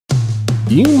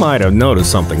You might have noticed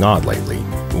something odd lately.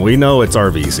 We know it's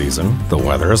RV season, the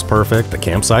weather is perfect, the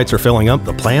campsites are filling up,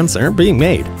 the plans aren't being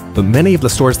made. But many of the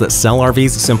stores that sell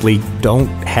RVs simply don't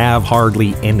have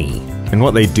hardly any. And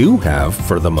what they do have,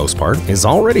 for the most part, is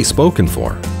already spoken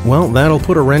for. Well, that'll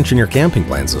put a wrench in your camping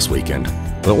plans this weekend.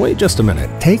 But wait just a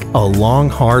minute. Take a long,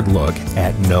 hard look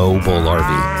at No Bull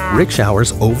RV. Rick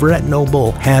Showers over at No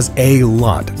Bull has a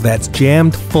lot that's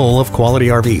jammed full of quality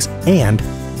RVs, and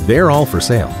they're all for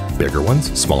sale. Bigger ones,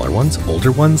 smaller ones,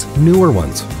 older ones, newer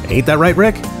ones. Ain't that right,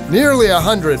 Rick? Nearly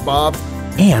 100, Bob.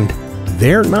 And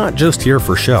they're not just here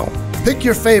for show. Pick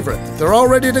your favorite. They're all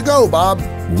ready to go, Bob.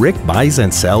 Rick buys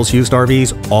and sells used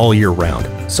RVs all year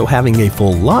round, so having a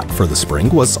full lot for the spring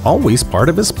was always part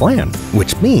of his plan,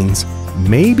 which means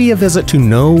maybe a visit to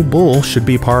No Bull should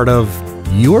be part of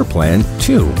your plan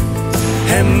too.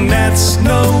 And that's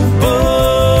No Bull.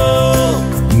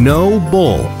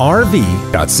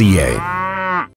 NoBullRV.ca